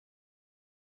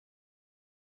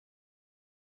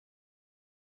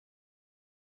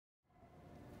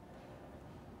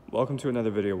Welcome to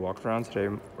another video walk around. Today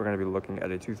we're going to be looking at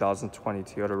a 2020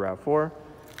 Toyota RAV4.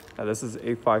 Now this is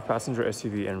a 5-passenger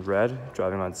SUV in red,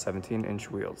 driving on 17-inch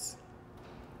wheels.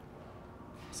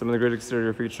 Some of the great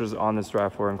exterior features on this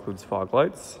RAV4 includes fog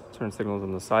lights, turn signals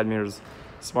on the side mirrors,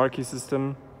 smart key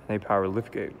system, and a power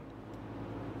liftgate.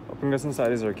 Opening us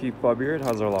inside is our key fob here. It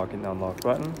has our lock and unlock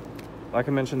button. Like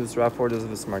I mentioned, this RAV4 does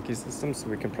have a smart key system, so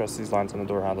we can press these lines on the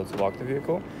door handle to lock the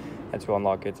vehicle. And to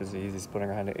unlock it is easy, putting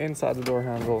our hand inside the door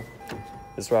handle.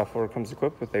 This RAV4 comes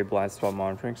equipped with a blind spot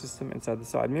monitoring system inside the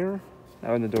side mirror.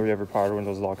 Now in the door you have your power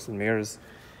windows, locks, and mirrors.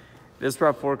 This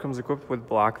RAV4 comes equipped with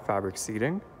black fabric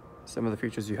seating. Some of the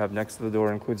features you have next to the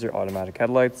door includes your automatic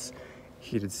headlights,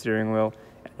 heated steering wheel,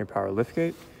 and your power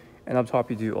liftgate. And up top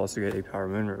you do also get a power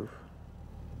moonroof.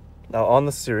 Now on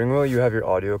the steering wheel you have your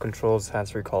audio controls,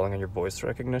 hands-free calling, and your voice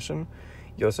recognition.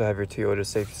 You also have your Toyota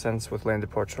Safety Sense with lane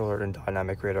departure alert and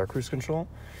dynamic radar cruise control.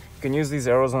 You can use these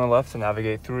arrows on the left to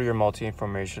navigate through your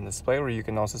multi-information display, where you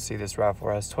can also see this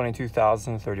RAV4 has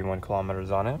 22,031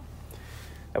 kilometers on it.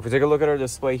 If we take a look at our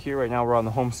display here, right now we're on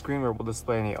the home screen where we'll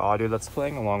display any audio that's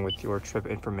playing along with your trip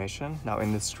information. Now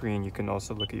in this screen you can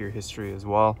also look at your history as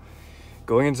well.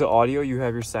 Going into audio, you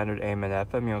have your standard AM and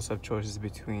FM. You also have choices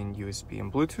between USB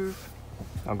and Bluetooth.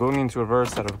 Now going into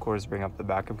reverse, that of course bring up the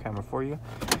backup camera for you.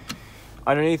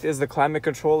 Underneath is the climate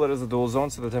control. It is a dual zone,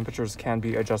 so the temperatures can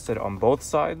be adjusted on both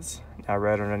sides. Now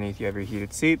right underneath you have your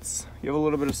heated seats. You have a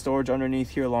little bit of storage underneath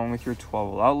here along with your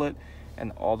 12-volt outlet.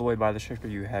 And all the way by the shifter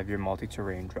you have your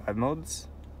multi-terrain drive modes.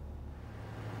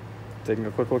 Taking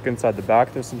a quick look inside the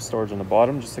back, there's some storage on the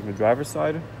bottom, just like the driver's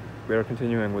side. We are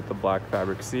continuing with the black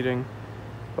fabric seating.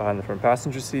 Behind the front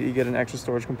passenger seat you get an extra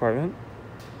storage compartment.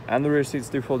 And the rear seats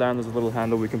do fold down. There's a little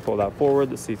handle we can pull that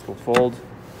forward. The seats will fold,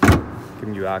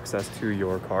 giving you access to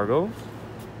your cargo.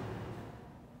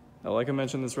 Now, like I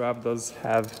mentioned, this RAV does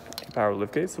have a power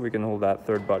liftgate, so we can hold that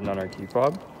third button on our key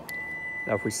fob.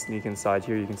 Now, if we sneak inside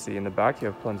here, you can see in the back you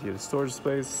have plenty of storage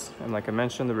space. And like I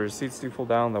mentioned, the rear seats do fold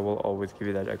down. That will always give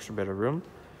you that extra bit of room.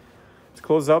 To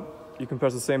close up, you can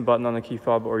press the same button on the key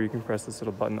fob, or you can press this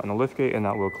little button on the liftgate, and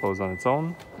that will close on its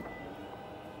own.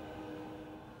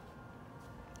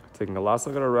 Taking a last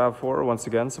look at our RAV4, once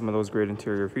again, some of those great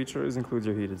interior features includes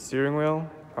your heated steering wheel,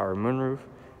 power moonroof,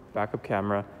 backup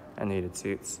camera, and heated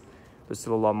seats. There's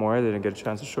still a lot more I didn't get a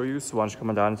chance to show you, so why don't you come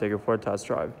on down and take it for a test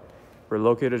drive. We're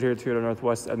located here at Toyota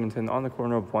Northwest Edmonton on the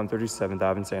corner of 137th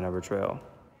Ave and St. Albert Trail.